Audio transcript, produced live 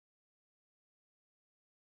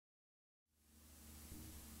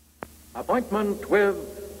Appointment with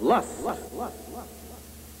Lust.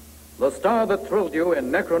 The star that thrilled you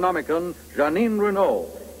in Necronomicon, Janine Renaud,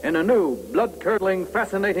 in a new, blood-curdling,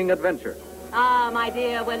 fascinating adventure. Ah, my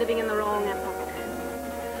dear, we're living in the wrong epoch.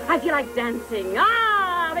 I feel like dancing.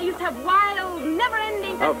 Ah, they used to have wild,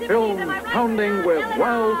 never-ending A festivities. film Am I right pounding now, with Eleanor?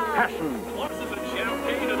 wild passion. Horses and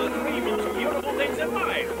champagne are the three most beautiful things in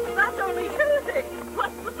life. That's only two things.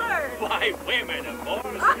 What's the third? Why, women, of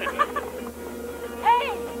course.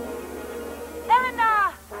 Hey!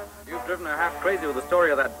 Eleanor! You've driven her half crazy with the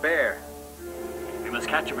story of that bear. We must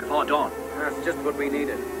catch her before dawn. That's just what we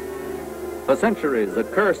needed. For centuries, a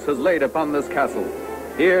curse has laid upon this castle.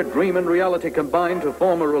 Here, dream and reality combine to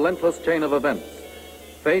form a relentless chain of events.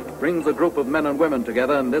 Fate brings a group of men and women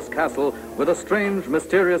together in this castle with a strange,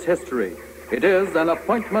 mysterious history. It is an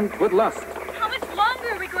appointment with lust. How much longer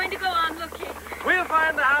are we going to go on looking? We'll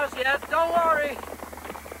find the house yet, don't worry.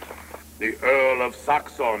 The Earl of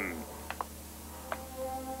Saxon.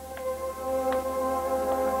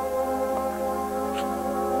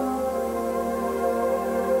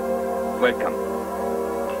 Welcome.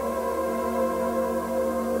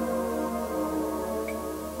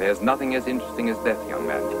 There's nothing as interesting as death, young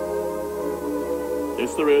man.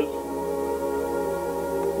 Yes, there is.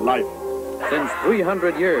 Life. Since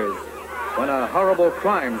 300 years, when a horrible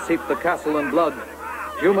crime seeped the castle in blood,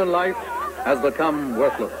 human life has become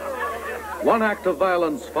worthless. One act of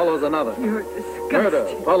violence follows another. You're disgusting. Murder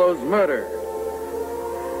follows murder.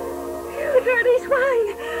 You dirty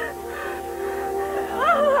swine!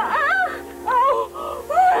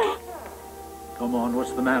 Come on,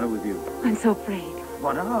 what's the matter with you? I'm so afraid.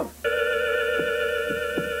 What of?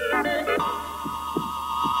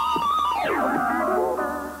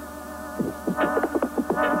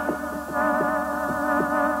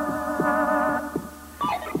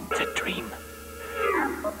 It's a dream.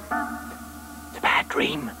 It's a bad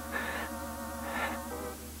dream.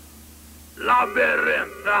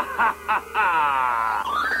 Labyrinth.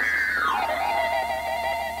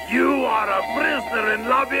 You are a prisoner in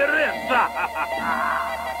Labyrinth.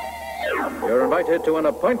 You're invited to an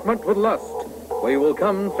appointment with lust, where you will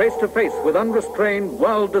come face to face with unrestrained,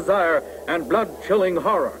 wild desire and blood-chilling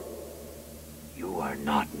horror. You are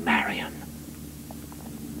not Marion.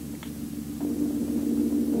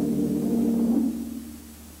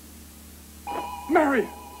 Mary.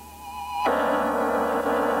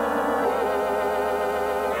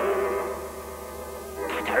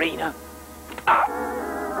 Katerina.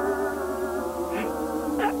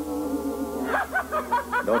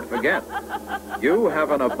 Don't forget, you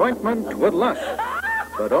have an appointment with lust,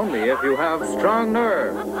 but only if you have strong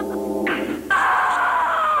nerve.